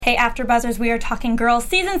Hey AfterBuzzers, we are talking Girls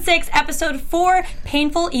Season 6, Episode 4,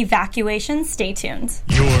 Painful Evacuation. Stay tuned.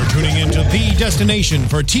 You're tuning into the destination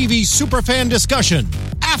for TV superfan discussion,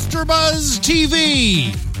 AfterBuzz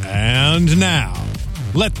TV. And now,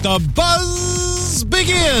 let the buzz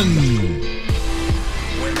begin.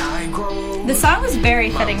 The song was very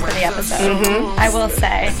fitting for the episode, I will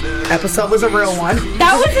say. Episode was a real one.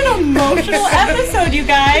 That was an emotional episode, you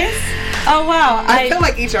guys. Oh, wow. I feel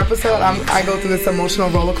like each episode I go through this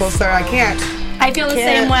emotional roller coaster. I feel the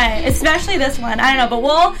same way, especially this one. I don't know, but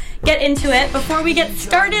we'll get into it. Before we get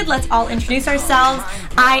started, let's all introduce ourselves.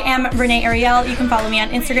 I am Renee Ariel. You can follow me on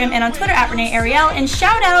Instagram and on Twitter at Renee Ariel. And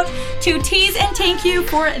shout out to Tease and Thank You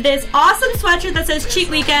for this awesome sweatshirt that says Cheat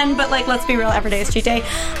Weekend, but like, let's be real, every day is cheat day. And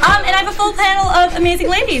I have a full panel of amazing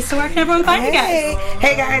ladies, so where can everyone find you guys?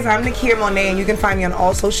 Hey guys, I'm Nakia Monet, and you can find me on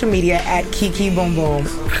all social media at Kiki Boom Boom.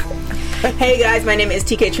 Hey guys, my name is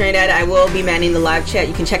TK Trinidad. I will be manning the live chat.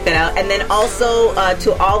 You can check that out. And then also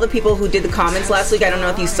to all the people who did the comments last week, I don't know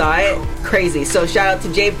if you saw it. Crazy. So shout out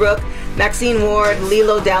to Jay Brook, Maxine Ward,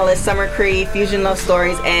 Lilo Dallas, Summer Cree, Fusion Love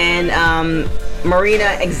Stories, and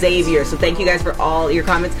Marina Xavier. So thank you guys for all your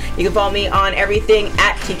comments. You can follow me on everything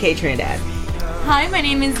at TK Trinidad. Hi, my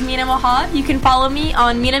name is Mina Mohab. You can follow me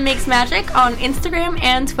on Mina Makes Magic on Instagram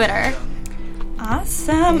and Twitter.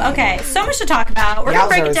 Awesome. Okay, so much to talk about. We're going to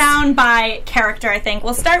break it down by character, I think.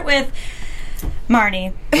 We'll start with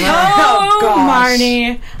Marnie. Gosh.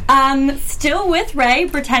 Marnie. Still with Ray,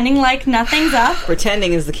 pretending like nothing's up.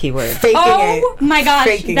 Pretending is the key word. Faking it. My gosh,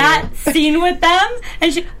 Faking that scene with them,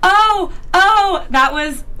 and she, that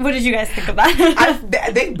was, what did you guys think of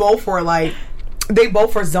that? They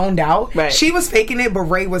both were zoned out. Right. She was faking it, but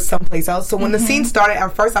Ray was someplace else. So when the scene started,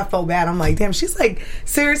 at first I felt bad. I'm like, damn, she's like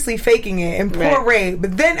seriously faking it. And poor Ray.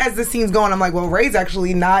 But then as the scene's going, I'm like, well, Ray's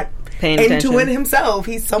actually not into it himself.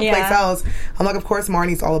 He's someplace else. I'm like, of course,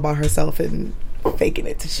 Marnie's all about herself and faking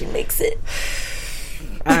it till she makes it.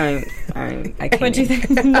 I can't. What'd you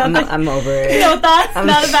think? I'm over it. No thoughts?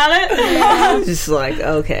 Not about it? I'm just like,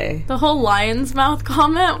 okay. The whole lion's mouth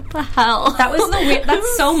comment? What the hell? That was the weird.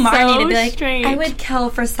 That's so Marnie to be like, strange. I would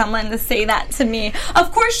kill for someone to say that to me.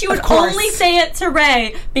 Of course, she would only say it to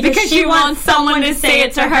Ray because she wants someone to say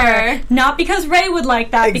it to her. Not because Ray would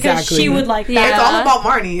like that, because she would like that. It's all about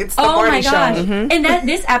Marnie. It's the Marnie show. And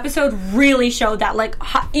this episode really showed that, like,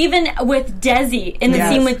 even with Desi, in the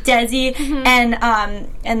scene with Desi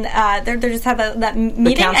and they just have that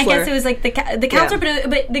meeting. I guess it was like the counselor,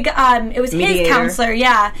 but it was Mediator. his counselor.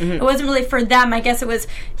 Yeah, it wasn't really for them. I guess it was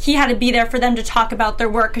he had to be there for them to talk about their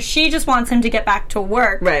work because she just wants him to get back to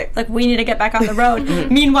work. Right, like we need to get back on the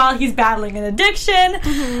road. Meanwhile, he's battling an addiction.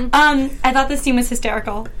 I thought this scene was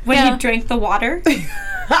hysterical when he drank the water.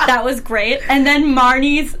 That was great. And then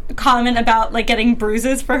Marnie's comment about like getting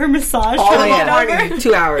bruises for her massage. All about Marnie.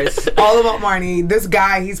 2 hours. All about Marnie. This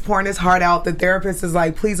guy, he's pouring his heart out. The therapist is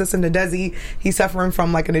like, please listen to Desi. He's suffering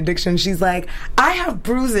from like an addiction. She's like, I have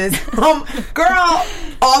bruises. Girl,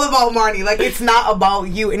 all about Marnie. Like, it's not about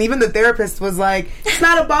you. And even the therapist was like, it's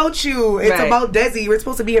not about you. It's about Desi. We're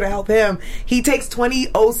supposed to be here to help him. He takes 20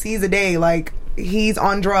 OCs a day. Like, he's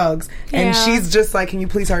on drugs, and she's just like, can you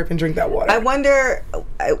please hurry up and drink that water? I wonder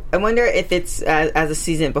if it's as a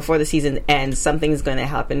season, before the season ends, something's going to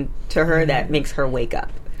happen to her that makes her wake up.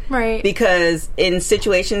 Right. Because in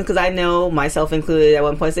situations, because I know, myself included, at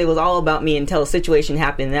one point, it was all about me until a situation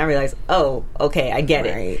happened, and I realized, oh, okay, I get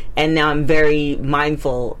it. And now I'm very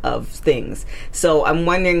mindful of things. So I'm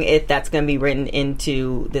wondering if that's going to be written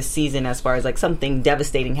into this season as far as like something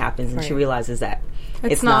devastating happens and she realizes that.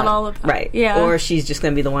 It's not all about or she's just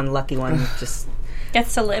going to be the one lucky one who just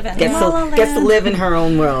gets to live in gets to live in her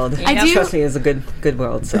own world. Trust me, it's a good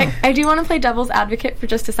world. So I do want to play devil's advocate for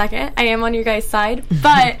just a second. I am on your guys' side,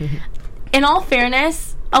 but in all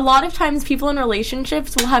fairness, a lot of times people in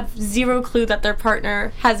relationships will have zero clue that their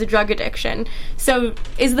partner has a drug addiction. So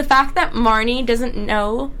is the fact that Marnie doesn't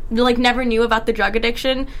know, like never knew about the drug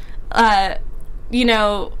addiction,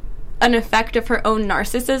 an effect of her own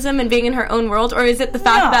narcissism and being in her own world? Or is it the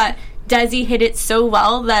fact that Desi hid it so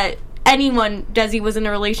well that anyone Desi was in a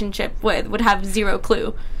relationship with would have zero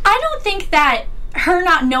clue? I don't think that her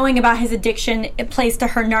not knowing about his addiction plays to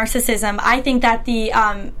her narcissism. I think that the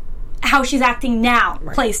how she's acting now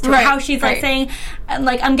plays to her. How she's like saying,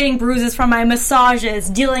 like, I'm getting bruises from my massages,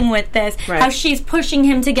 dealing with this. How she's pushing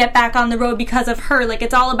him to get back on the road because of her. Like,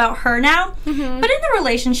 it's all about her now. But in the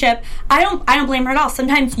relationship, I don't blame her at all.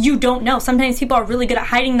 Sometimes you don't know. Sometimes people are really good at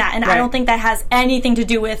hiding that, and I don't think that has anything to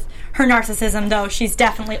do with her narcissism, though. She's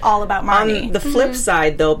definitely all about Marnie. On the flip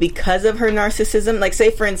side, though, because of her narcissism, like, say,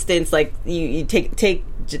 for instance, like, you take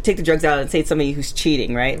take the drugs out and say it's somebody who's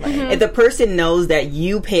cheating, right? If the person knows that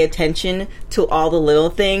you pay attention to all the little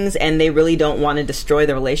things and they really don't want to destroy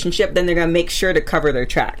the relationship, then they're going to make sure to cover their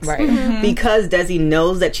tracks. Right. Because Desi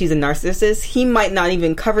knows that she's a narcissist, he might not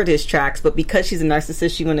even covered his tracks, but because she's a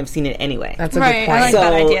narcissist, she wouldn't have seen it anyway. That's a good point. I like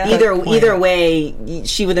that idea. Either way,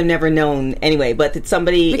 she would have never known anyway. But it's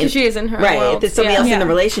somebody because she is in her right. world. If it's somebody else in the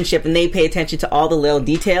relationship and they pay attention to all the little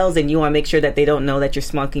details, and you want to make sure that they don't know that you're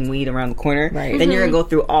smoking weed around the corner, then you're gonna go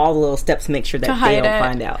through all the little steps to make sure that they don't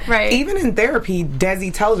find out. Right. Even in therapy,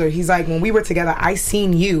 Desi tells her, he's like, when we were together, I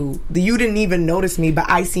seen you. You didn't even notice me, but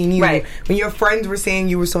I seen you. Right. When your friends were saying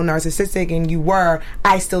you were so narcissistic, and you were,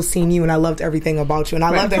 I still seen you, and I loved everything about you. And I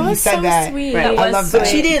love that he said so that. Sweet. Right. I love that.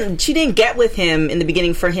 She didn't get with him in the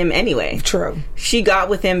beginning for him anyway. True. She got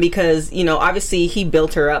with him because, obviously he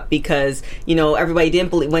built her up because, everybody didn't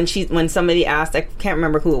believe when somebody asked, I can't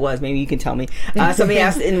remember who it was, maybe you can tell me. Somebody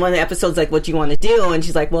asked in one of the episodes, like, what do you want to do? And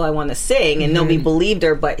she's like, well, I want to sing, and nobody believed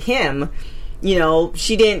her but him.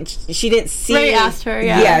 She didn't see. Ray asked her,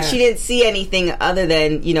 she didn't see anything other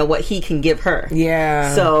than what he can give her.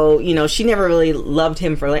 Yeah. So she never really loved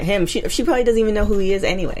him for him. She probably doesn't even know who he is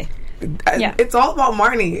anyway. It's all about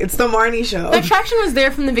Marnie. It's the Marnie show. The attraction was there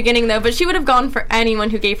from the beginning, though, but she would have gone for anyone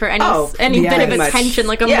who gave her any bit of attention,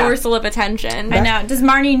 like a morsel of attention. I know. Does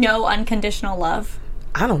Marnie know unconditional love?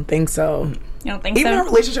 I don't think so. You don't think Even so? her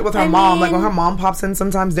relationship with her mom, like when her mom pops in,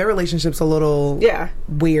 sometimes their relationship's a little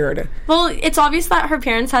weird. Well, it's obvious that her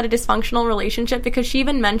parents had a dysfunctional relationship because she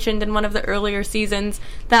even mentioned in one of the earlier seasons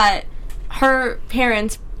that her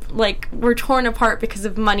parents were torn apart because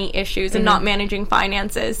of money issues and not managing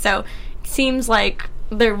finances. So it seems like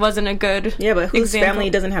there wasn't a good but whose example. family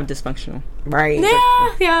doesn't have dysfunctional? Right.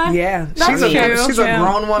 Yeah. She's a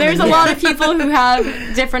grown woman. There's a lot of people who have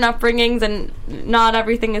different upbringings and not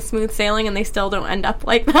everything is smooth sailing and they still don't end up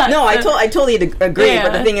like that. No, I totally agree,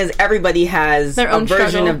 but the thing is everybody has their own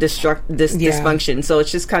version struggle. of dysfunction. So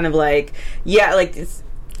it's just kind of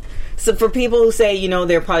so for people who say,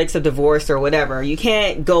 they're products of divorce or whatever, you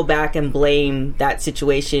can't go back and blame that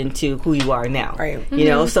situation to who you are now. Right.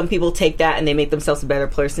 Some people take that and they make themselves a better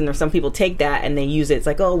person, or some people take that and they use it. It's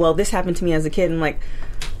like, oh, well, this happened to me as a kid. And I'm like,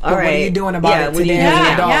 all right. What are you doing about it today?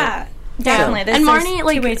 Yeah. Definitely. And Marnie,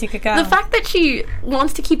 two ways you could go. The fact that she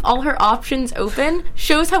wants to keep all her options open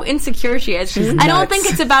shows how insecure she is. I don't think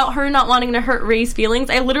it's about her not wanting to hurt Ray's feelings.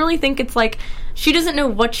 I literally think it's like she doesn't know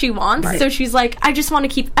what she wants, so she's like, I just want to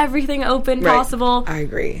keep everything open possible. I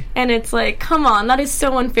agree. And it's like, come on, that is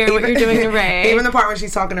so unfair what you're doing to Ray. Even the part when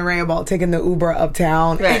she's talking to Ray about taking the Uber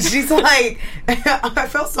uptown, and she's like, I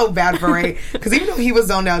felt so bad for Ray, because even though he was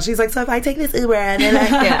zoned out, she's like, so if I take this Uber, and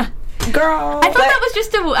then girl. I thought that was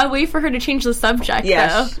just a way for her to change the subject,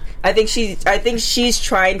 though. I think she's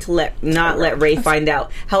trying to not let Ray find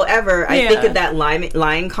out. However, I think of that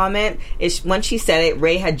lying comment is when she said it,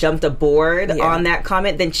 Ray had jumped aboard on that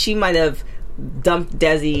comment, then she might have dumped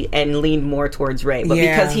Desi and leaned more towards Ray. But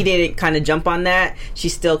because he didn't kind of jump on that,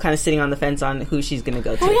 she's still kind of sitting on the fence on who she's going to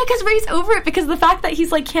go to. Oh, yeah, because Ray's over it because the fact that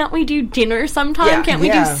he's like, can't we do dinner sometime? Yeah. Can't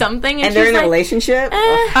we do something? And they're in a relationship?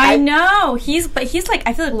 I know. He's like,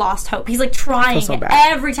 I feel like lost hope. He's like trying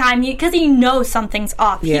every time because he knows something's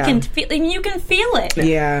up. Yeah. He can feel, you can feel it.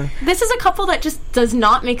 Yeah. This is a couple that just does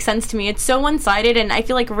not make sense to me. It's so one-sided, and I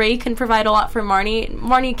feel like Ray can provide a lot for Marnie.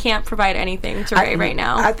 Marnie can't provide anything to Ray right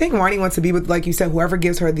now. I think Marnie wants to be with, like you said, whoever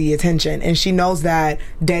gives her the attention, and she knows that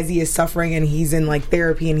Desi is suffering and he's in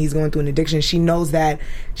therapy and he's going through an addiction. She knows that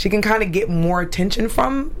she can kind of get more attention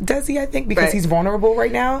from Desi, I think, because he's vulnerable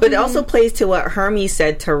right now. But it also plays to what Hermes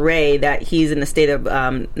said to Ray, that he's in a state of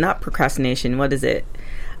not procrastination. What is it?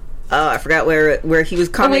 I forgot where he was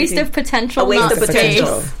commenting. A waste of potential. A waste of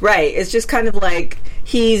potential. Right. It's just kind of like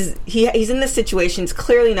he's in this situation. It's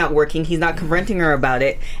clearly not working. He's not confronting her about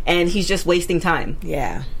it, and he's just wasting time.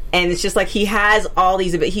 Yeah. And it's just like he has all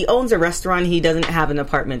these. He owns a restaurant. He doesn't have an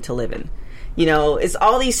apartment to live in. It's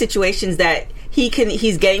all these situations that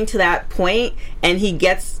he's getting to that point, and he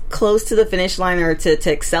gets close to the finish line or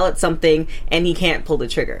to excel at something, and he can't pull the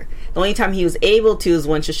trigger. The only time he was able to is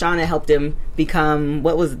when Shoshana helped him become,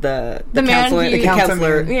 what was the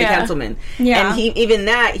councilman. Yeah.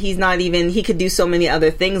 And he could do so many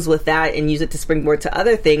other things with that and use it to springboard to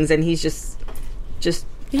other things, and he's just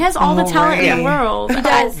he has all the talent in the world. He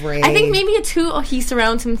does. Ray. I think maybe it's who he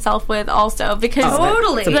surrounds himself with also, because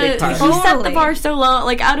totally. He set the bar so low.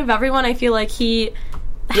 Out of everyone, I feel like he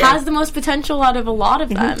has the most potential out of a lot of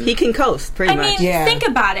them. He can coast pretty much. I mean, think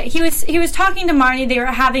about it. He was talking to Marnie. They were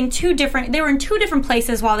having they were in two different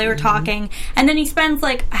places while they were talking, and then he spends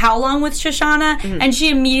like how long with Shoshana, and she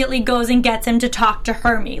immediately goes and gets him to talk to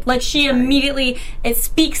Hermie. Like she immediately, it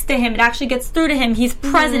speaks to him. It actually gets through to him. He's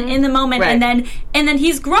present in the moment, and then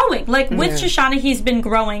he's growing. Like with Shoshana, he's been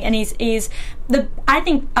growing, and he's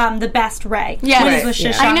the best Ray. Yeah, when he's with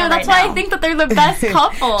Shoshana. I know, that's why I think that they're the best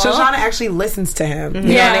couple. Shoshana actually listens to him. You know,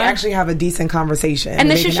 they actually have a decent conversation. And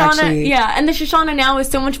the Shoshana now is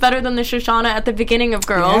so much better than the Shoshana at the beginning of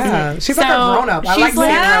Girls. Yeah, she's like a grown up. I like seeing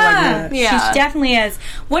her like that. Yeah, she definitely is.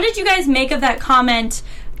 What did you guys make of that comment?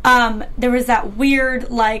 There was that weird,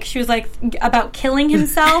 like, she was like about killing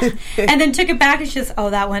himself, and then took it back and she just,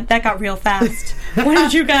 that got real fast. What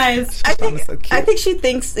did you guys? I think she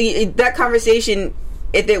thinks that conversation,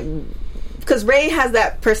 because Ray has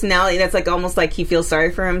that personality that's like almost like he feels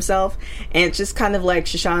sorry for himself, and it's just kind of like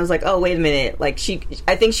Shoshana's like, oh wait a minute, like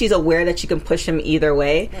I think she's aware that she can push him either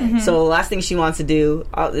way. So the last thing she wants to do,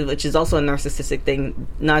 which is also a narcissistic thing,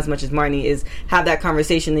 not as much as Marnie, is have that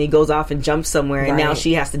conversation. And he goes off and jumps somewhere, and now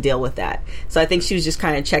she has to deal with that. So I think she was just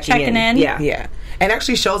kind of checking in. Yeah, and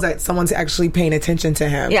actually shows that someone's actually paying attention to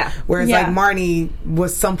him. Yeah, whereas like Marnie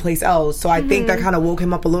was someplace else. So I think that kind of woke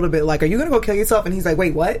him up a little bit. Like, are you gonna go kill yourself? And he's like,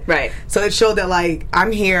 wait, what? Right. So it showed that like,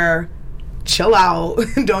 I'm here, chill out,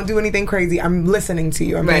 don't do anything crazy, I'm listening to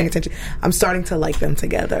you, I'm paying attention. I'm starting to like them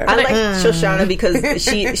together. I like Shoshana because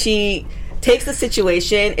she takes the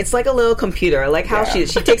situation, it's like a little computer. I like how she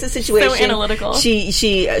takes a situation, so analytical.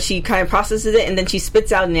 She kind of processes it and then she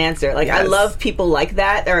spits out an answer. Like I love people like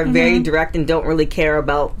that are very direct and don't really care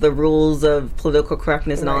about the rules of political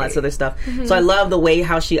correctness and all that sort of stuff. So I love the way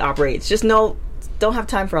how she operates. Just don't have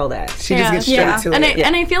time for all that. She just gets straight to it.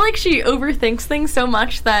 And I feel like she overthinks things so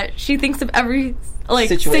much that she thinks of every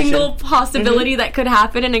single possibility that could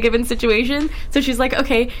happen in a given situation. So she's like,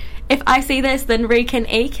 okay, if I say this, then Ray can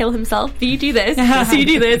A, kill himself, B, do this, C,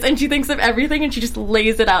 do this, and she thinks of everything and she just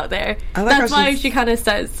lays it out there. That's why she kind of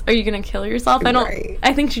says, are you going to kill yourself?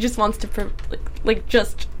 I think she just wants to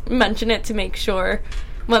just mention it to make sure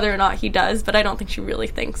whether or not he does, but I don't think she really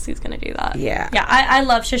thinks he's going to do that. Yeah, I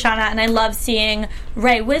love Shoshana, and I love seeing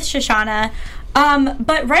Ray with Shoshana.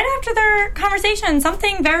 But right after their conversation,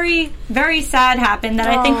 something very, very sad happened that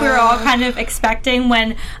I think we were all kind of expecting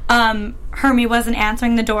when Hermie wasn't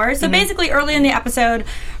answering the door. So basically, early in the episode,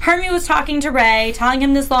 Hermie was talking to Ray, telling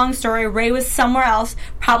him this long story. Ray was somewhere else,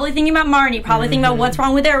 probably thinking about Marnie, probably thinking about what's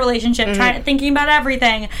wrong with their relationship, thinking about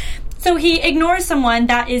everything. So he ignores someone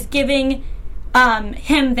that is giving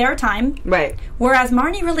him their time. Right. Whereas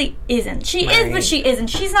Marnie really isn't. She is, but she isn't.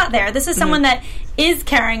 She's not there. This is someone that is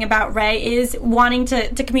caring about Ray, is wanting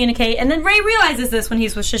to communicate. And then Ray realizes this when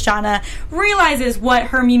he's with Shoshana, realizes what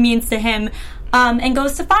Hermie means to him, and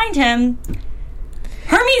goes to find him.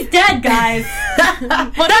 Hermie's dead, guys.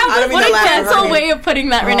 What a gentle way of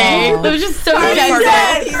putting that, Renee. It was just so gentle.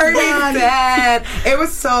 Hermie's dead. It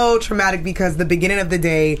was so traumatic because the beginning of the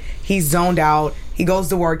day, he's zoned out. He goes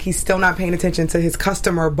to work. He's still not paying attention to his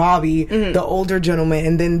customer, Bobby, the older gentleman.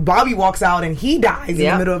 And then Bobby walks out and he dies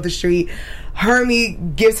in the middle of the street. Hermie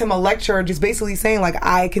gives him a lecture just basically saying, like,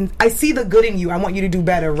 I see the good in you. I want you to do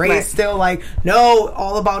better. Ray is still like, no,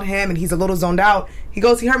 all about him. And he's a little zoned out. He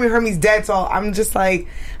goes, see Hermie, Hermie's dead. So I'm just like,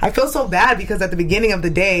 I feel so bad because at the beginning of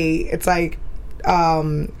the day, it's like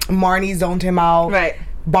Marnie zoned him out. Right.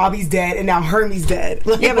 Bobby's dead, and now Hermie's dead.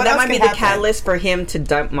 Like, yeah, but that might be the catalyst for him to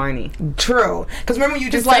dump Marnie. True. Because remember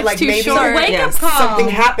you just said, like, maybe a wake-up call. Something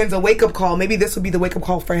happens, a wake-up call. Maybe this would be the wake-up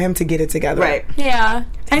call for him to get it together. Right. Yeah.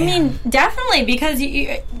 I mean, definitely, because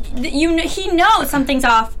he knows something's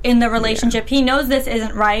off in the relationship. He knows this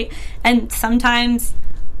isn't right, and sometimes...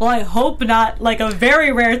 Well, I hope not, like a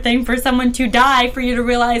very rare thing for someone to die for you to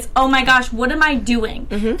realize, oh my gosh, what am I doing?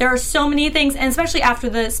 There are so many things, and especially after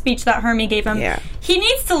the speech that Hermie gave him, he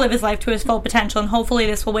needs to live his life to his full potential, and hopefully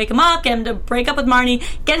this will wake him up, get him to break up with Marnie,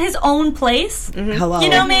 get his own place. Hello. You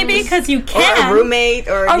know, maybe, because you can. Or a roommate,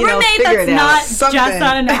 or, a roommate figure that's not Something.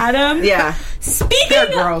 Jessa and Adam. Yeah. Speaking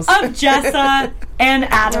of Jessa and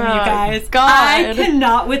Adam, you guys, God. I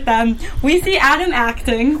cannot with them. We see Adam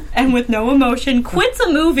acting and with no emotion quits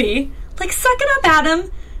a movie. Like, suck it up,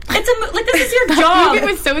 Adam. It's like, this is your job. It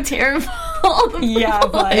was so terrible. Yeah,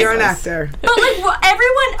 but you're an actor. But like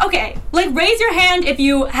everyone, okay, like raise your hand if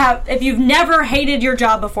you've never hated your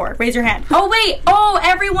job before. Raise your hand. Oh wait,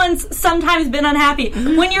 everyone's sometimes been unhappy.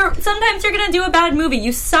 Sometimes you're gonna do a bad movie.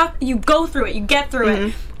 You suck. You go through it. You get through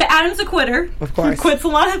it. But Adam's a quitter. Of course. Quits a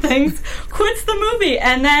lot of things. Quits the movie.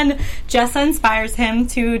 And then Jessa inspires him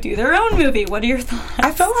to do their own movie. What are your thoughts?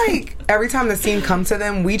 I feel like every time the scene comes to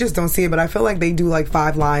them, we just don't see it, but I feel like they do like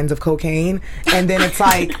 5 lines of cocaine, and then it's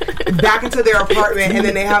like back into their apartment, and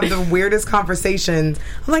then they have the weirdest conversations.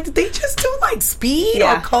 I'm like, did they just do like speed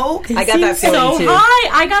or coke? I got that feeling so too. high.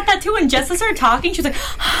 I got that too. When Jessa started talking, she was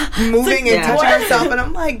like moving and touching herself, and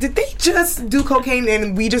I'm like, did they just do cocaine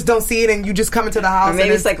and we just don't see it, and you just come into the house? Or maybe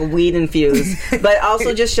it's like weed infused. But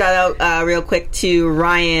also just shout out real quick to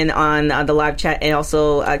Ryan on the live chat, and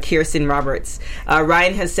also Kirsten Roberts.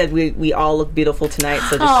 Ryan has said we all look beautiful tonight,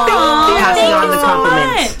 so just passing on the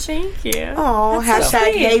compliments. Thank you. Oh,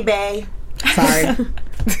 hashtag hey bae. Sorry.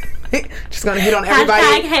 Just gonna hit on everybody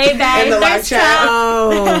Hashtag hey bae. in the live chat.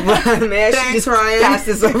 Oh, man, I should just pass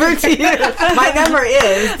this over to you. My number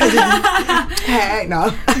is. Hey,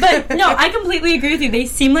 no. But no, I completely agree with you. They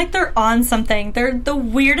seem like they're on something. They're the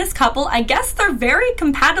weirdest couple. I guess they're very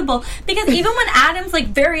compatible because even when Adam's like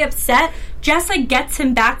very upset, Jessa gets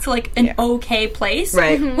him back to like an okay place,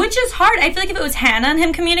 Right. Which is hard. I feel like if it was Hannah and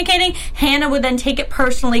him communicating, Hannah would then take it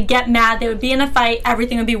personally, get mad, they would be in a fight,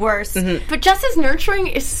 everything would be worse. But Jessa's nurturing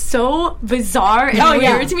is so bizarre and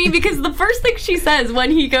weird to me because the first thing she says when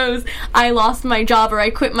he goes, I lost my job or I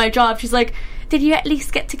quit my job, she's like, did you at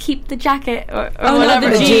least get to keep the jacket or whatever,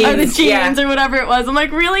 the jeans. or the jeans or whatever it was? I'm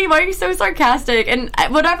like, really? Why are you so sarcastic? And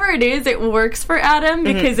whatever it is, it works for Adam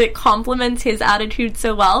because it complements his attitude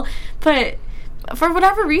so well. But for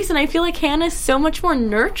whatever reason, I feel like Hannah's so much more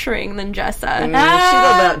nurturing than Jessa. She's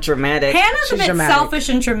about dramatic. Hannah's a bit dramatic. selfish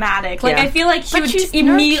and dramatic. Like, Yeah. I feel like she But would she's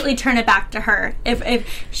immediately turn it back to her. If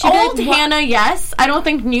she Old did Hannah, yes. I don't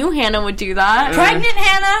think new Hannah would do that. pregnant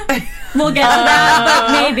Hannah, we'll get to that.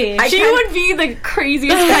 Maybe. She would be the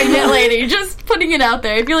craziest pregnant lady. Just putting it out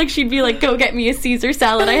there. I feel like she'd be like, "Go get me a Caesar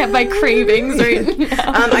salad. I have my cravings right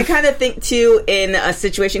now." I kind of think too in a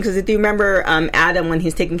situation because if you remember Adam when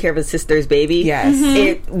he's taking care of his sister's baby,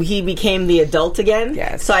 Yes. he became the adult again.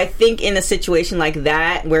 Yes. So I think in a situation like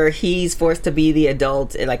that where he's forced to be the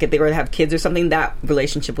adult, like if they were to have kids or something, that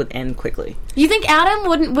relationship would end quickly. You think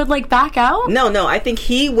Adam would like back out? No, I think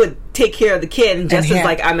he would take care of the kid, and Jess is him.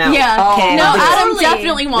 like, I'm out. Yeah. Okay, No, I'll do it. Adam Totally.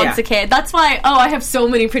 definitely wants a kid. That's why. Oh, I have so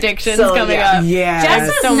many predictions So, coming yeah. up. Yeah.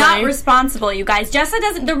 Jessa's So not many. responsible, you guys. Jessa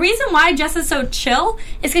doesn't. The reason why Jessa's so chill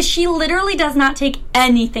is because she literally does not take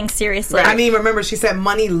anything seriously. I mean, remember, she said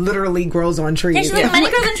money literally grows on trees. Yeah, she's like, money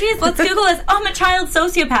grows in trees. Let's Google this. Oh, I'm a child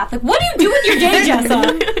sociopath. Like, what do you do with your day,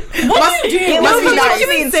 Jessa? What do you do? It must be But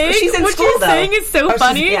nice. She's in what school, you're though. saying is so she's-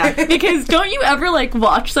 funny yeah. because don't you ever like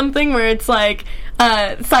watch something where it's like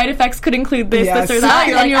side effects could include this, Yes. this, or that,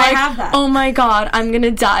 You're and like, you're I like, have that. oh my god, I'm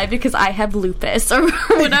gonna die because I have lupus or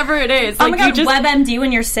whatever it is. Oh Like, my god, you just, WebMD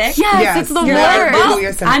when you're sick? yes, Yes. it's the You're worst. like, Well, Google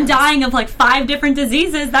your symptoms. I'm dying of like 5 different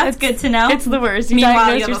diseases. That's good to know. It's the worst. You Meanwhile,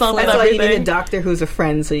 diagnose you have a yourself with flu. That's why you need a everything. doctor who's a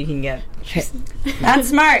friend so you can get. That's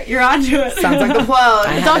smart. You're onto it. Sounds like the plug.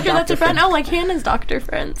 A doctor that's a friend. Oh, like Hannah's doctor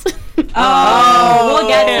friends. Oh, we'll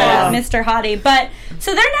get to Yeah. Mr. Hottie. But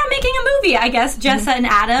so they're now making a movie, I guess, Jessa and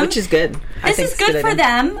Adam. Which is good. I This think is it's a good for idea.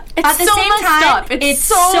 them. It's At the so same messed time, up. It's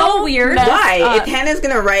so so weird. messed Why? up. If Hannah's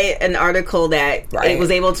going to write an article that Right. it was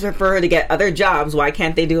able to for her to get other jobs, why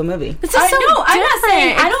can't they do a movie? This is I so know, I'm not saying-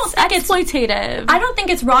 different. I don't think it's- exploitative. I don't think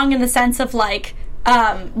it's wrong in the sense of like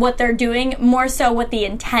what they're doing, more so what the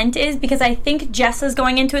intent is, because I think Jessa's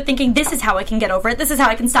going into it thinking this is how I can get over it, this is how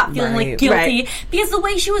I can stop feeling like Right. guilty, Right. because the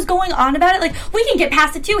way she was going on about it, like, we can get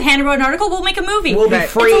past it too, Hannah wrote an article, we'll make a movie. We'll be Right.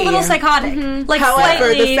 free. It's a little psychotic. Like, However,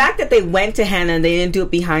 slightly, the fact that they went to Hannah and they didn't do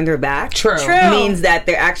it behind her back True. means that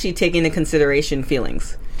they're actually taking into consideration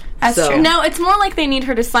feelings. That's So- true. No, it's more like they need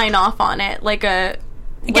her to sign off on it, like a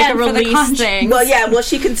Again, like for a the release conscience. thing. Well, yeah, well,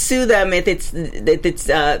 she can sue them if it's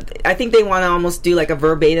I think they want to almost do like a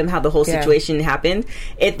verbatim how the whole Yeah. situation happened.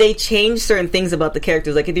 If they change certain things about the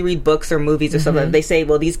characters, like if you read books or movies or something, they say,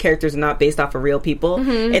 well, these characters are not based off of real people.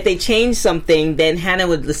 If they change something, then Hannah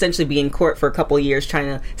would essentially be in court for a couple of years trying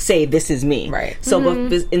to say, this is me. Right. So but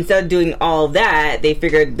instead of doing all that, they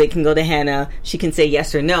figured they can go to Hannah, she can say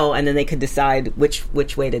yes or no, and then they could decide which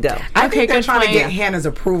way to go. I Okay, think they're good trying to point. get Hannah's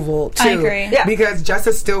approval too. I agree. Yeah. Because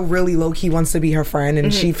Jessa still really low key wants to be her friend,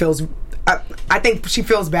 and she feels. I think she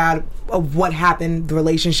feels bad of what happened, the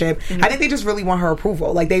relationship. I think they just really want her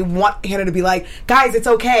approval. Like, they want Hannah to be like, guys, it's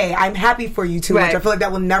okay. I'm happy for you too. Right. Which I feel like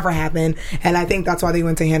that will never happen. And I think that's why they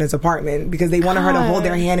went to Hannah's apartment, because they wanted her to hold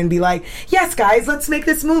their hand and be like, yes, guys, let's make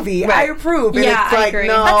this movie. I Right. approve. And Yeah, it's I like, agree.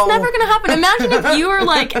 no. That's never gonna happen. Imagine if you were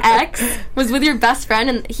like ex was with your best friend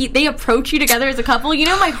and they approach you together as a couple. You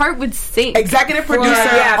know, my heart would sink. Executive producer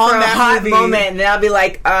Yeah, on for a that hot movie. moment, and then I'll be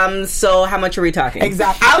like, so how much are we talking?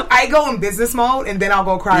 Exactly. I go in business mode, and then I'll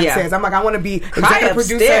go cry upstairs. I'm like, I want to be executive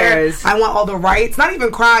upstairs. producer. I want all the rights. Not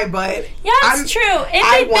even cry, but it's true.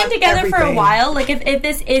 If they've been together for a while, like if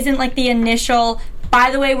this isn't like the initial,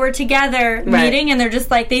 by the way, we're together meeting, and they're just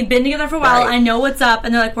like, they've been together for a while, I know what's up,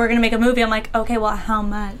 and they're like, we're going to make a movie. I'm like, okay, well, how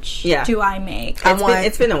much do I make?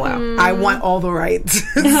 It's been a while. I want all the rights.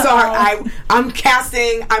 So I'm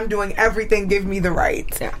casting, I'm doing everything, give me the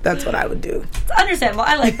rights. Yeah. That's what I would do. It's understandable.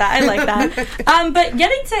 I like that. But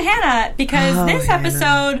getting to Hannah, because this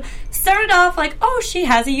episode started off like, she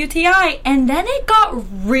has a UTI, and then it got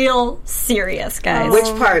real serious, guys. Which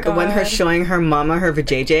part? The one her showing her mama her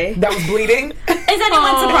vajayjay? That was bleeding? Is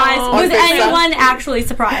anyone surprised? Was anyone actually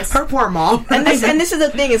surprised? Her poor mom. And this is the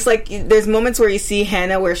thing. It's like there's moments where you see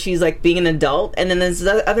Hannah where she's like being an adult, and then there's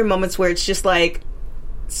other moments where it's just like,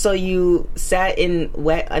 so you sat in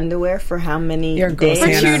wet underwear for how many days? For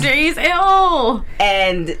 2 days? Ew.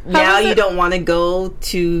 And now you don't want to go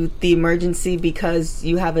to the emergency because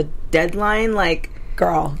you have a deadline? Like,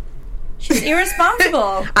 girl. She's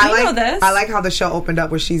irresponsible. I know this. I like how the show opened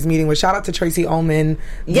up where she's meeting with, shout out to Tracy Ullman.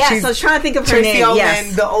 Yes, I was trying to think of her name.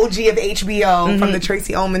 Ullman, the OG of HBO from the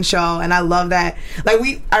Tracy Ullman show, and I love that.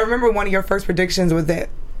 Like I remember one of your first predictions was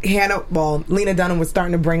that Lena Dunham was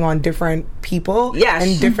starting to bring on different people,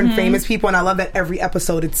 and different famous people, and I love that every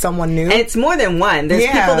episode it's someone new. And it's more than one. There's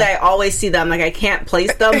people that I always see them, like I can't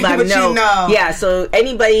place them, but I know. Yeah, so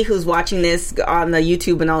anybody who's watching this on the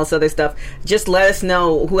YouTube and all this other stuff, just let us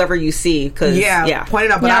know whoever you see, because point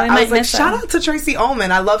it out. But I was like, shout out to Tracy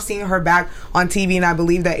Ullman. I love seeing her back on TV, and I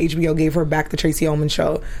believe that HBO gave her back the Tracy Ullman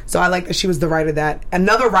show. So I like that she was the writer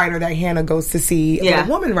another writer that Hannah goes to see, a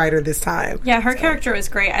woman writer this time. Yeah, her character was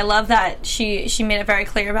great. I love that she made it very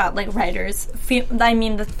clear about like writers. The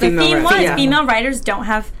theme was female writers don't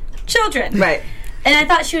have children. Right. And I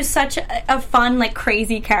thought she was such a fun, like,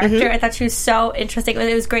 crazy character. I thought she was so interesting.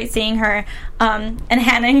 It was great seeing her and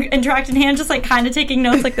Hannah interacting. Hannah just, like, kind of taking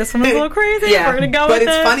notes, like, this one was a little crazy. We're going to go with it.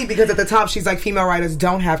 But it's funny because at the top, she's like, female writers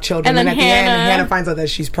don't have children. And then at the end, Hannah finds out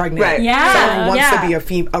that she's pregnant. Right. Yeah. So wants to be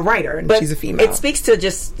a writer, and she's a female. It speaks to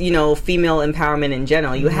just, female empowerment in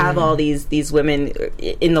general. You have all these women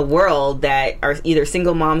in the world that are either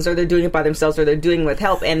single moms, or they're doing it by themselves, or they're doing it with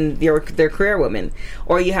help, and they're career women.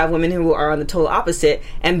 Or you have women who are on the total opposite.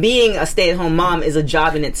 And being a stay-at-home mom is a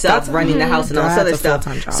job in itself, running the house and all this other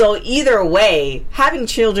stuff. So either way, having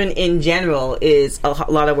children in general is a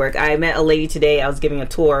lot of work. I met a lady today, I was giving a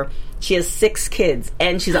tour. She has 6 kids,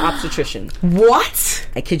 and she's an obstetrician. What?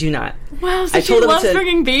 I kid you not. Wow, so she loves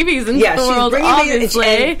bringing babies into the world,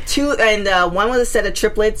 obviously. And one was a set of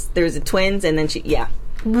triplets, there's the twins, and then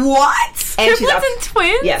What? And triplets and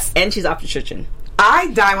twins? Yes, and she's obstetrician.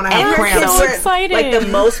 I die when I have cramps. So excited. Like the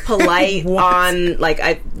most polite on,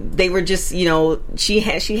 like, they were just, she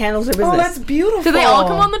handles her business. Oh, that's beautiful. Do they all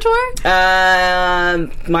come on the tour?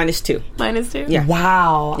 -2. -2? Yeah.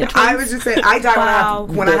 Wow. Yeah. I was just saying, I die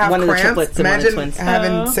when I have cramps. Imagine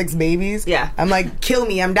having 6 babies. Yeah. I'm like, kill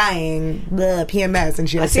me, I'm dying. Blah, PMS, and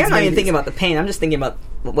she has 6 I'm not babies. even thinking about the pain. I'm just thinking about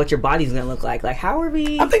what your body's going to look like. Like, how are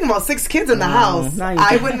we... I'm thinking about 6 kids in the house.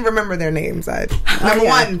 I wouldn't remember their names. Number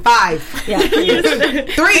 1, 5. Yeah.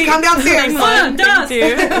 3, come downstairs.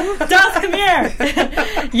 Dust, come here.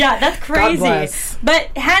 Yeah, that's crazy.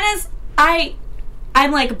 But Hannah's...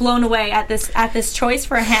 I'm like blown away at this choice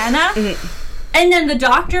for Hannah. And then the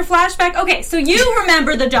doctor flashback. Okay, so you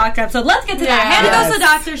remember the doctor episode. Let's get to that. Hannah goes to the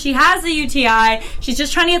doctor. She has a UTI. She's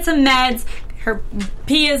just trying to get some meds. Her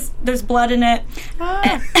pee there's blood in it.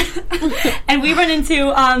 And we run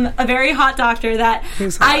into a very hot doctor that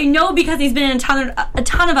I know because he's been in a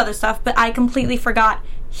ton of other stuff, but I completely forgot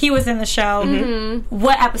he was in the show.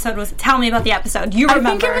 What episode was it? Tell me about the episode. You remember?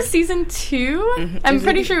 I think it was season 2. I'm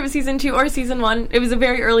pretty sure it was season 2 or season 1. It was a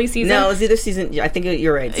very early season. No, it was either season... I think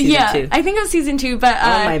you're right. Season 2. I think it was season 2, but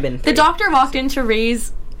might have been 3. The doctor walked into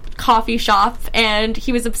Ray's coffee shop, and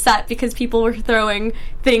he was upset because people were throwing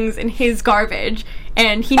things in his garbage,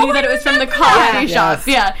 and he knew that it was from the coffee shop.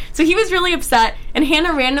 Yeah, so he was really upset, and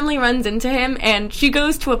Hannah randomly runs into him, and she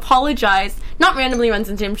goes to apologize. Not randomly runs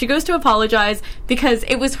into him. She goes to apologize because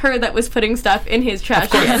it was her that was putting stuff in his trash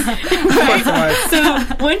can. Right? So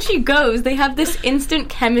when she goes, they have this instant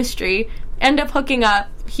chemistry, end up hooking up.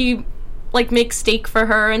 He makes steak for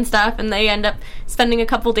her and stuff, and they end up spending a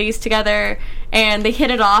couple days together, and they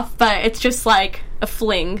hit it off, but it's just like a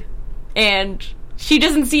fling, and she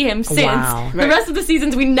doesn't see him since. The rest of the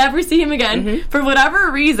seasons, we never see him again. For whatever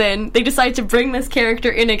reason, they decide to bring this character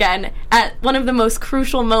in again at one of the most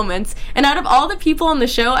crucial moments, and out of all the people on the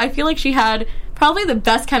show, I feel like she had probably the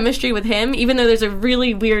best chemistry with him, even though there's a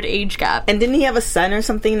really weird age gap. And didn't he have a son or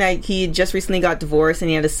something? That he just recently got divorced and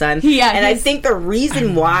he had a son. Yeah, and I think the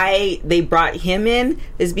reason why they brought him in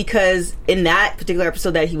is because in that particular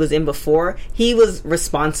episode that he was in before, he was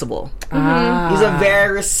responsible. He's a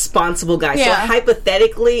very responsible guy. Yeah. So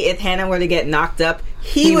hypothetically, if Hannah were to get knocked up,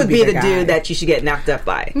 he would be the guy. dude that you should get knocked up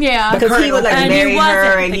by. Yeah. Because he would And marry he her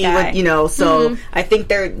wasn't and the he guy. would, so I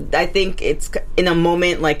think it's in a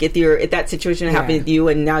moment like if that situation happened with you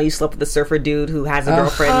and now you slept with a surfer dude who has a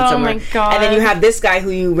girlfriend somewhere. My God. And then you have this guy who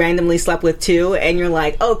you randomly slept with too and you're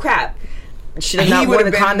like, oh crap. Should have not worn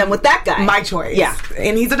a condom with that guy. My choice. Yeah.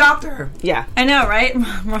 And he's a doctor. Yeah. I know, right?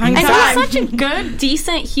 Wrong And time. he's such a good,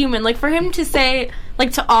 decent human. Like, for him to say,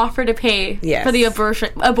 like, to offer to pay for the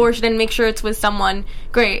abortion and make sure it's with someone,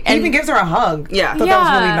 great. And He even gives her a hug. Yeah. I thought that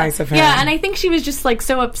was really nice of him. Yeah, and I think she was just, like,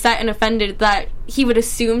 so upset and offended that he would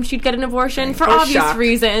assume she'd get an abortion for Or obvious shocked.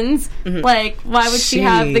 reasons. Like, why would she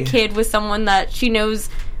have the kid with someone that she knows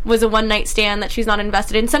was a one-night stand that she's not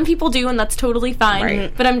invested in? Some people do, and that's totally fine.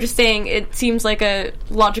 Right. But I'm just saying, it seems like a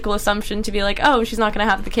logical assumption to be like, oh, she's not going to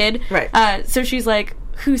have the kid. Right. So she's like,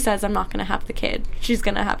 who says I'm not going to have the kid? She's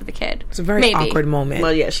going to have the kid. It's a very awkward moment.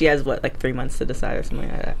 Well, yeah, she has, 3 months to decide or something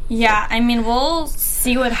like that. Yeah, I mean, we'll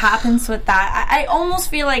see what happens with that. I almost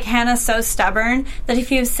feel like Hannah's so stubborn that if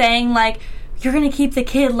he was saying, like, you're going to keep the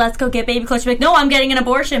kid, let's go get baby clothes, she'd be like, no, I'm getting an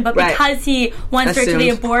abortion. But because he wants her to the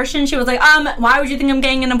abortion, she was like, why would you think I'm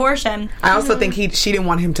getting an abortion? I also think she didn't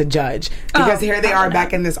want him to judge. Because here they are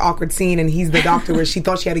back in this awkward scene, and he's the doctor where she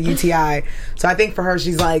thought she had a UTI. So I think for her,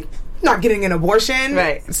 she's like, not getting an abortion.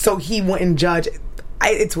 Right. So he wouldn't judge.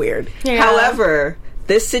 It's weird. Yeah. However,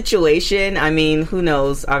 this situation, I mean, who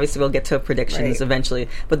knows? Obviously, we'll get to predictions eventually.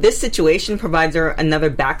 But this situation provides her another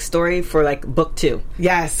backstory for, book 2.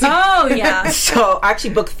 Yes. Oh, yeah. So,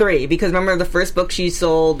 actually, book 3. Because remember, the first book she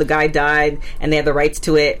sold, the guy died, and they had the rights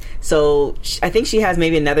to it. So, I think she has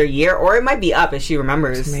maybe another year, or it might be up if she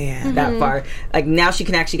remembers that far. Like, now she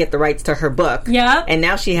can actually get the rights to her book. Yeah. And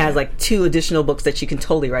now she has, 2 additional books that she can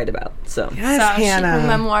totally write about. So, Yes, So she- Hannah.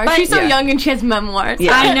 Memoir. But- She's so Yeah. young and she has memoirs.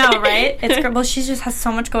 Yeah. I know, right? It's great. Well, she just has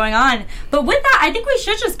so much going on. But with that, I think we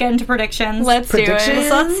should just get into predictions. Let's do Predictions? it.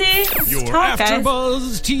 So let's see. Your Talk, guys.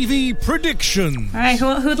 AfterBuzz TV predictions. All right,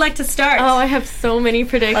 who'd like to start? Oh, I have so many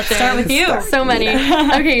predictions. Let's start with you. So many.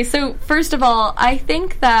 Okay, so first of all, I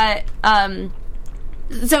think that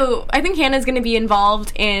so I think Hannah's going to be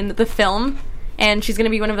involved in the film, and she's going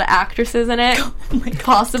to be one of the actresses in it,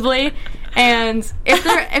 possibly. And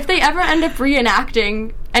if they ever end up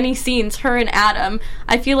reenacting any scenes, her and Adam,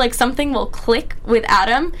 I feel like something will click with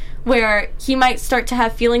Adam where he might start to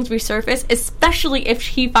have feelings resurface, especially if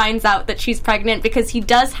he finds out that she's pregnant, because he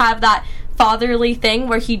does have that fatherly thing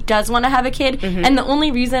where he does want to have a kid. And the only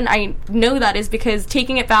reason I know that is because,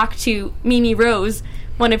 taking it back to Mimi Rose,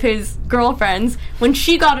 one of his girlfriends, when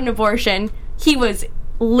she got an abortion, he was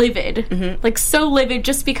livid, like so livid,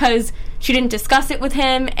 just because she didn't discuss it with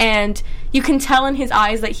him, and you can tell in his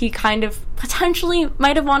eyes that he kind of potentially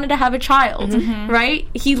might have wanted to have a child, right?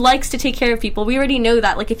 He likes to take care of people. We already know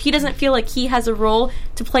that. Like, if he doesn't feel like he has a role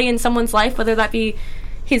to play in someone's life, whether that be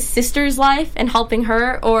his sister's life and helping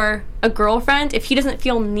her, or a girlfriend, if he doesn't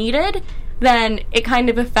feel needed, then it kind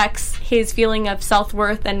of affects his feeling of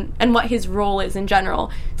self-worth and what his role is in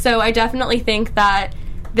general. So I definitely think that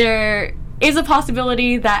there is a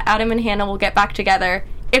possibility that Adam and Hannah will get back together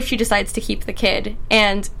if she decides to keep the kid,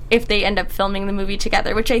 and if they end up filming the movie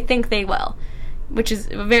together, which I think they will, which is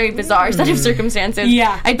a very bizarre set of circumstances.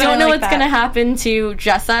 Yeah, I but don't I know like what's that. going to happen to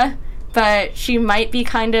Jessa, but she might be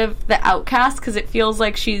kind of the outcast, because it feels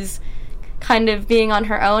like she's kind of being on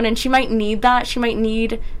her own, and she might need that. She might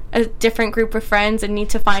need a different group of friends and need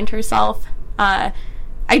to find herself.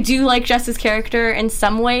 I do like Jessa's character in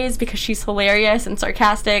some ways because she's hilarious and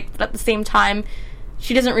sarcastic, but at the same time,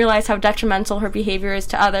 she doesn't realize how detrimental her behavior is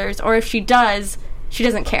to others, or if she does, she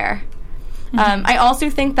doesn't care. I also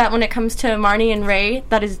think that when it comes to Marnie and Ray,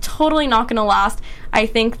 that is totally not going to last. I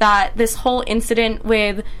think that this whole incident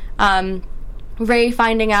with Ray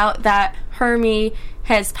finding out that Hermie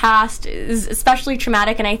has passed is especially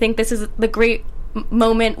traumatic, and I think this is the great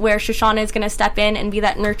moment where Shoshana is going to step in and be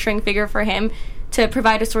that nurturing figure for him to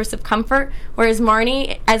provide a source of comfort, whereas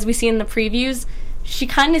Marnie, as we see in the previews, she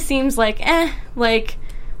kind of seems like she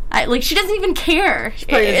doesn't even care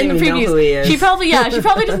in the doesn't even previews. know who he is. She probably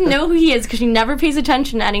doesn't know who he is, because she never pays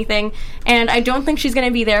attention to anything, and I don't think she's going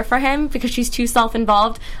to be there for him because she's too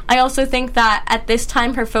self-involved. I also think that at this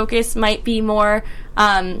time her focus might be more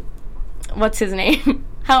what's his name?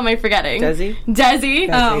 How am I forgetting? Desi.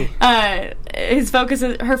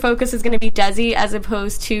 Her focus is going to be Desi as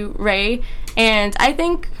opposed to Ray, and I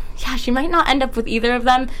think yeah, she might not end up with either of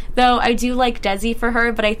them, though I do like Desi for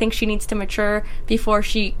her, but I think she needs to mature before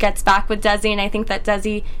she gets back with Desi, and I think that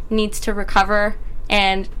Desi needs to recover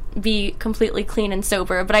and be completely clean and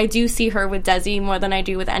sober, but I do see her with Desi more than I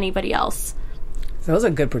do with anybody else. That was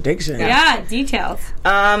a good prediction. Yeah, details.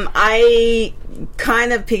 I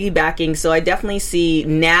kind of piggybacking, so I definitely see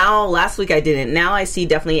now. Last week I didn't. Now I see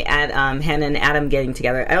definitely Hannah and Adam getting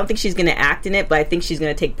together. I don't think she's going to act in it, but I think she's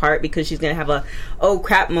going to take part because she's going to have a oh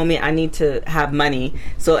crap moment. I need to have money.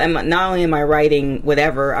 So not only am I writing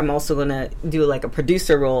whatever, I'm also going to do like a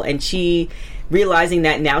producer role, and she. Realizing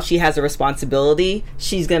that now she has a responsibility,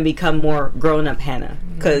 she's going to become more grown-up Hannah.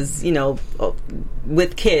 Because, you know,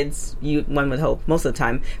 with kids, one would hope, most of the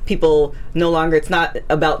time, people no longer, it's not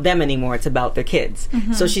about them anymore, it's about their kids.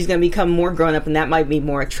 Mm-hmm. So she's going to become more grown-up, and that might be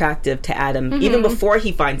more attractive to Adam, even before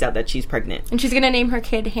he finds out that she's pregnant. And she's going to name her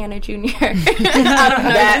kid Hannah Jr.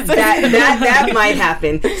 that might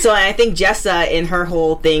happen. So I think Jessa, in her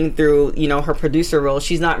whole thing through, you know, her producer role,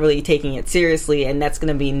 she's not really taking it seriously, and that's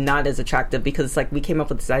going to be not as attractive because it's like we came up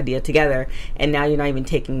with this idea together, and now you're not even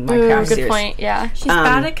taking my craft seriously. Good point. Yeah, she's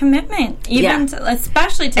bad at commitment, even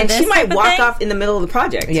especially to and this. And she might walk thing. off in the middle of the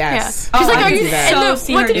project. Yes, yeah. She's like, "Are you?"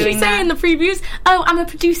 What did she say that. in the previews? Oh, I'm a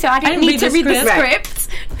producer. I didn't need to read the script.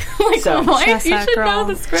 Like, so, what? You should know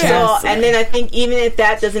the script. So, and then I think even if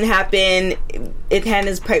that doesn't happen, if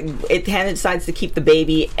Hannah decides to keep the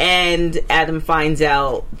baby and Adam finds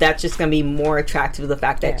out, that's just going to be more attractive to the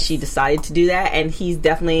fact that she decided to do that. And he's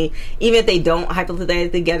definitely, even if they don't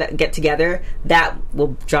hypothetically get together, that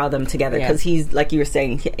will draw them together because he's, like you were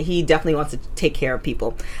saying, he definitely wants to take care of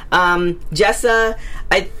people. Jessa,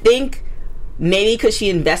 I think maybe because she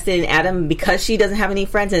invested in Adam, because she doesn't have any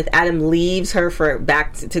friends, and if Adam leaves her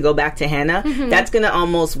to go back to Hannah, that's going to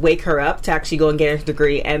almost wake her up to actually go and get her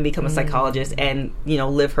degree and become a psychologist and, you know,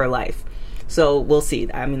 live her life. So we'll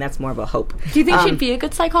see. I mean, that's more of a hope. Do you think she'd be a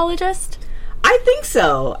good psychologist? I think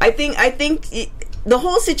so. I think the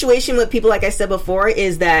whole situation with people, like I said before,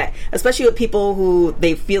 is that, especially with people who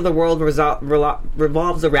they feel the world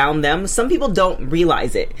revolves around them, some people don't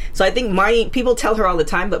realize it. So I think people tell her all the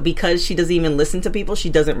time, but because she doesn't even listen to people,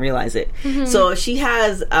 she doesn't realize it. Mm-hmm. So if she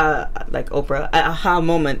has, like Oprah, an aha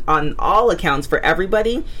moment on all accounts for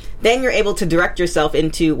everybody, then you're able to direct yourself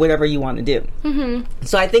into whatever you want to do. Mm-hmm.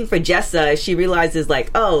 So I think for Jessa, she realizes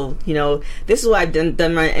like, oh, you know, this is what I've done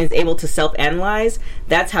and is able to self-analyze.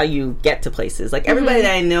 That's how you get to places. Like everybody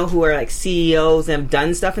that I know who are like CEOs and have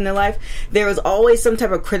done stuff in their life, there was always some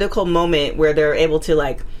type of critical moment where they're able to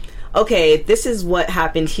like, okay, this is what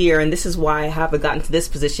happened here, and this is why I haven't gotten to this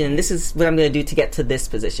position, and this is what I'm going to do to get to this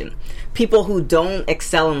position. People who don't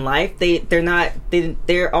excel in life,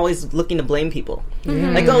 they're always looking to blame people.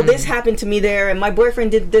 Mm-hmm. Like, oh, this happened to me there, and my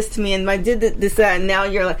boyfriend did this to me, and I did this, that, and now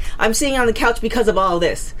you're like, I'm sitting on the couch because of all of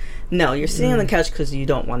this. No, you're sitting on the couch because you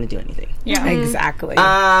don't want to do anything. Yeah, exactly.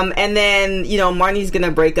 And then, you know, Marnie's going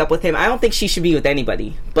to break up with him. I don't think she should be with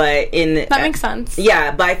anybody. But that makes sense.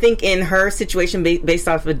 Yeah, but I think in her situation, based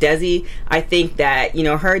off of Desi, I think that, you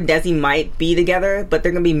know, her and Desi might be together, but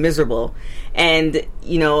they're going to be miserable. And,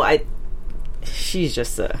 you know, she's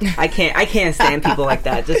just I can't stand people like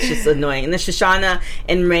that. That's just annoying. And then Shoshana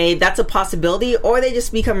and Ray, that's a possibility, or they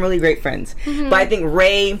just become really great friends. Mm-hmm. But I think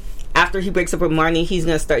Ray, after he breaks up with Marnie, he's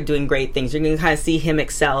going to start doing great things. You're going to kind of see him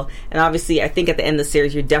excel. And obviously, I think at the end of the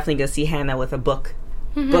series, you're definitely going to see Hannah with a book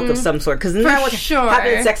of some sort. Because not what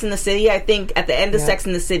happened in Sex and the City. I think at the end of Sex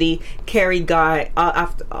and the City, Carrie got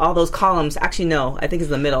all those columns. Actually, no, I think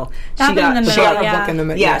it's in the middle. She got her book in the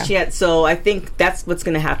middle. Yeah, she had. So I think that's what's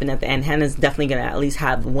going to happen at the end. Hannah's definitely going to at least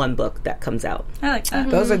have one book that comes out. I like that.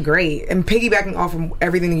 Those are great. And piggybacking off of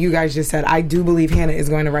everything that you guys just said, I do believe Hannah is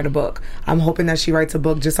going to write a book. I'm hoping that she writes a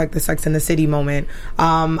book just like the Sex and the City moment.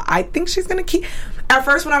 I think she's going to keep. At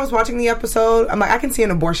first, when I was watching the episode, I'm like, I can see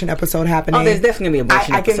an abortion episode happening. Oh, there's definitely going to be an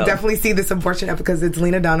abortion episode. I can definitely see this abortion episode because it's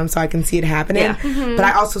Lena Dunham, so I can see it happening. Yeah. Mm-hmm. But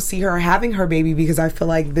I also see her having her baby because I feel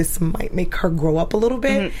like this might make her grow up a little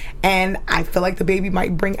bit. Mm-hmm. And I feel like the baby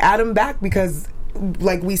might bring Adam back because,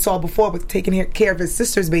 like we saw before with taking care of his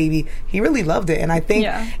sister's baby, he really loved it. And I think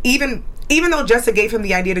even though Jessa gave him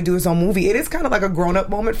the idea to do his own movie, it is kind of like a grown-up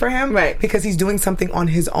moment for him. Right. Because he's doing something on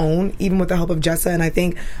his own, even with the help of Jessa. And I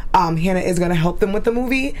think Hannah is going to help them with the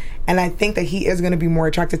movie. And I think that he is going to be more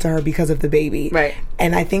attracted to her because of the baby. Right.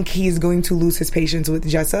 And I think he's going to lose his patience with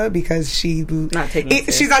Jessa because she's not taking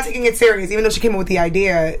it serious. Even though she came up with the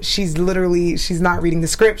idea, she's not reading the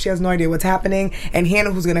script. She has no idea what's happening. And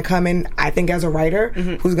Hannah, who's going to come in, I think as a writer,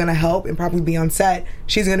 who's going to help and probably be on set,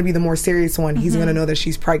 she's going to be the more serious one. He's going to know that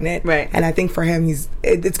she's pregnant. Right. And I think for him,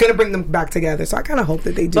 it's going to bring them back together. So I kind of hope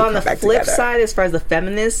that they do. But on the flip side, as far as the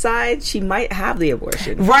feminist side, she might have the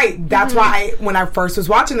abortion. Right. That's why when I first was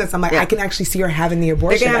watching this, I'm like, I can actually see her having the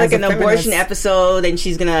abortion. They're going to have like an abortion episode, and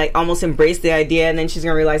she's going to like almost embrace the idea, and then she's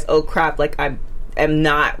going to realize, oh crap, like I am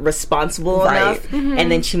not responsible enough,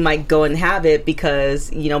 and then she might go and have it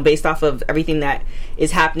because, you know, based off of everything that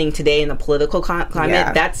is happening today in the political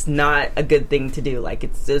climate, that's not a good thing to do. Like,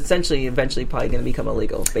 it's essentially eventually probably going to become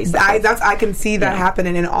illegal. Based I can see that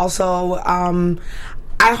happening. And also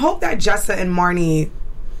I hope that Jessa and Marnie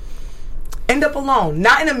end up alone,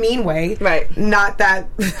 not in a mean way, right? Not that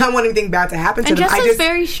I want anything bad to happen to them. Jessa's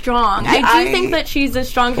very strong. I do think that she's a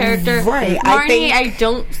strong character. Right. Marnie, I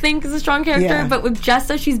don't think is a strong character, but with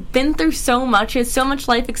Jessa, she's been through so much. She has so much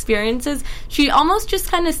life experiences. She almost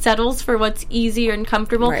just kind of settles for what's easier and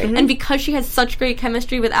comfortable. Right. And because she has such great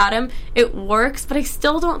chemistry with Adam, it works. But I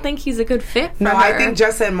still don't think he's a good fit for her. I think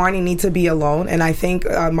Jessa and Marnie need to be alone. And I think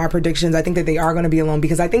my predictions, I think that they are going to be alone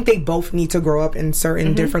because I think they both need to grow up in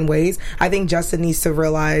certain different ways. I think Jessa needs to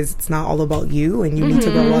realize it's not all about you and you need to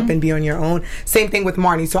grow up and be on your own. Same thing with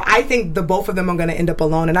Marnie. So I think the both of them are going to end up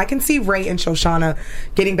alone. And I can see Ray and Shoshana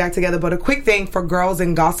getting back together. But a quick thing for girls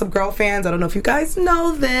and Gossip Girl fans, I don't know if you guys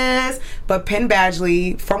know this, but Penn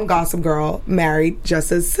Badgley from Gossip Girl married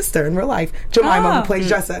Jessa's sister in real life, Jemima, who plays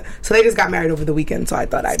Jessa. So they just got married over the weekend. So I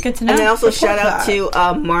thought I'd... Good to know. And then also shout out to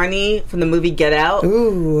Marnie from the movie Get Out.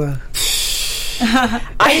 Ooh.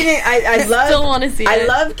 I still want to see it. I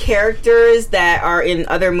love characters that are in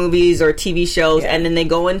other movies or TV shows, and then they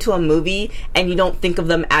go into a movie and you don't think of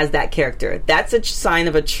them as that character. That's a sign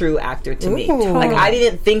of a true actor to me. Like, I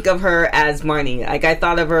didn't think of her as Marnie. Like, I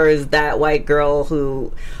thought of her as that white girl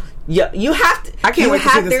who... you have to. I can't wait to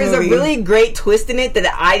see this There's movie. A really great twist in it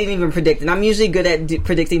that I didn't even predict, and I'm usually good at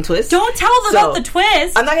predicting twists. Don't tell them about the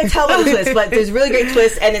twist. I'm not going to tell them the twist, but there's a really great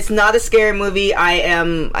twist, and it's not a scary movie. I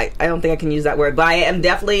don't think I can use that word, but I am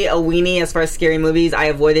definitely a weenie as far as scary movies. I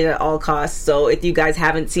avoid it at all costs. So if you guys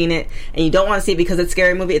haven't seen it and you don't want to see it because it's a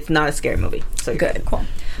scary movie, it's not a scary movie. So good, cool.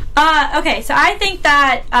 Okay, so I think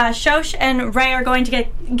that Shosh and Ray are going to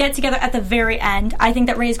get together at the very end. I think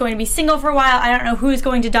that Ray is going to be single for a while. I don't know who's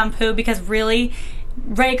going to dump who, because really,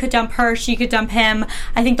 Ray could dump her, she could dump him.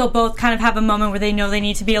 I think they'll both kind of have a moment where they know they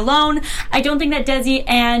need to be alone. I don't think that Desi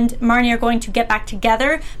and Marnie are going to get back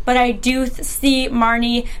together, but I do see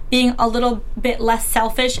Marnie being a little bit less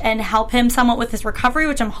selfish and help him somewhat with his recovery,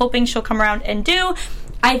 which I'm hoping she'll come around and do.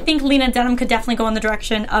 I think Lena Dunham could definitely go in the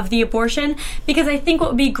direction of the abortion, because I think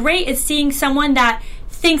what would be great is seeing someone that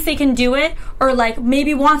thinks they can do it, or like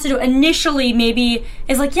maybe wants to do it initially, maybe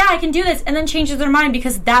is like, yeah, I can do this, and then changes their mind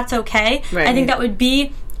because that's okay. Right. I think that would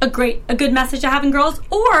be a good message to have in girls,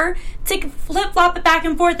 or to flip-flop it back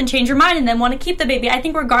and forth and change your mind and then want to keep the baby. I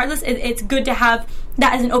think regardless, it's good to have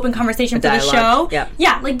that as an open conversation for the show.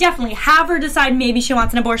 Yeah, like definitely have her decide maybe she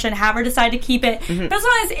wants an abortion, have her decide to keep it, but as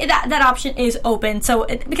long as that option is open, so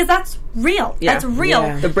because that's real. That's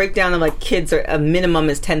real. The breakdown of like kids are a minimum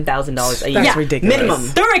is $10,000 a year. That's ridiculous. Minimum.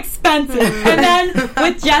 They're expensive. And then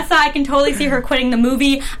with Jessa, I can totally see her quitting the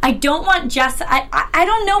movie. I don't want Jessa. I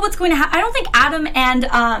don't know what's going to happen. I don't think Adam and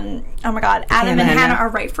Adam and Hannah are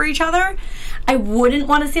right for each other. I wouldn't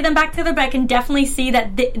want to see them back together, but I can definitely see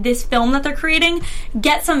that this film that they're creating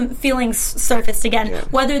get some feelings surfaced again. Yeah.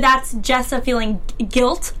 Whether that's Jessa feeling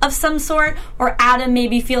guilt of some sort, or Adam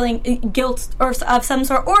maybe feeling guilt of some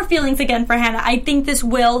sort, or feelings again for Hannah. I think this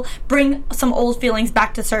will bring some old feelings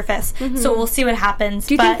back to surface. So we'll see what happens.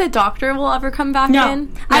 Do you think the doctor will ever come back in? No.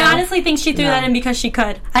 I honestly think she threw that in because she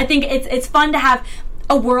could. I think it's fun to have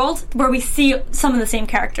a world where we see some of the same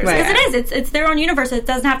characters. Because it's their own universe. It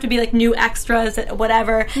doesn't have to be like new extras,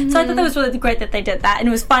 whatever. So I thought that was really great that they did that. And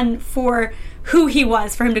it was fun for who he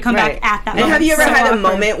was, for him to come back at that moment. And have you ever had a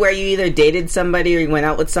moment where you either dated somebody or you went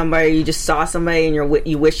out with somebody, or you just saw somebody and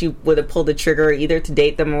you wish you would have pulled the trigger either to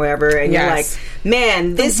date them or whatever, and you're like,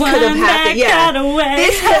 man, this could have happened.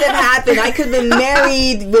 This could have happened. I could have been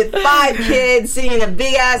married with 5 kids, sitting in a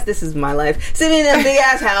big ass, this is my life, sitting in a big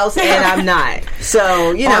ass house, and I'm not.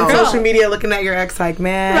 So, you know. On social media looking at your ex like,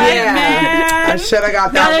 man. I should have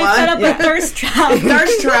got that one. Set up a thirst trap.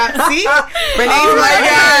 Thirst trap. See? Oh my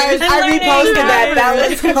gosh. I reposted that. That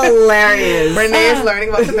was hilarious. Renee is learning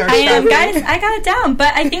about the thirst trap. I am, guys. I got it down.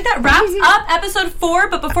 But I think that wraps up episode 4.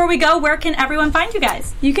 But before we go, where can everyone find you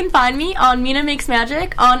guys? You can find me on Mina Makes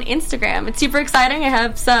Magic on Instagram. It's super exciting. I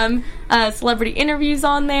have some celebrity interviews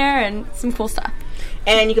on there and some cool stuff.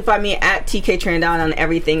 And you can find me at TK Trandown on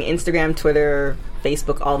everything: Instagram, Twitter,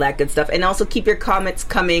 Facebook, all that good stuff. And also keep your comments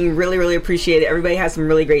coming. Really, really appreciate it. Everybody has some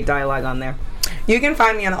really great dialogue on there. You can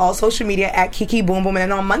find me on all social media at Kiki Boom Boom,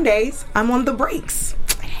 and on Mondays I'm on The Breaks.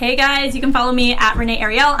 hey guys, you can follow me at Renee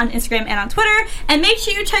Ariel on Instagram and on Twitter. And make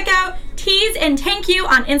sure you check out Tees and Thank You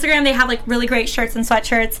on Instagram. They have like really great shirts and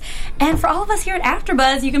sweatshirts. And for all of us here at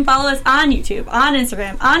AfterBuzz, you can follow us on YouTube, on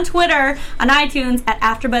Instagram, on Twitter, on iTunes at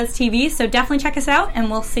AfterBuzz TV. So definitely check us out, and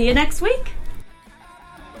we'll see you next week.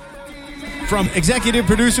 From executive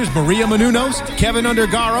producers Maria Menounos, Kevin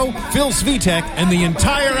Undergaro, Phil Svitek, and the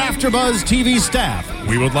entire AfterBuzz TV staff,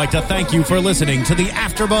 we would like to thank you for listening to the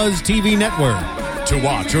AfterBuzz TV network. To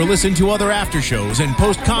watch or listen to other after shows and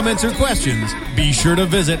post comments or questions, be sure to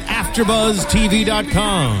visit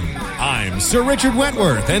AfterBuzzTV.com. I'm Sir Richard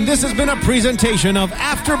Wentworth, and this has been a presentation of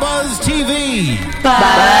AfterBuzz TV.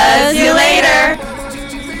 Buzz you later.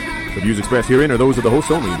 The views expressed herein are those of the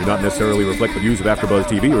hosts only and do not necessarily reflect the views of AfterBuzz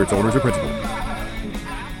TV or its owners or principals.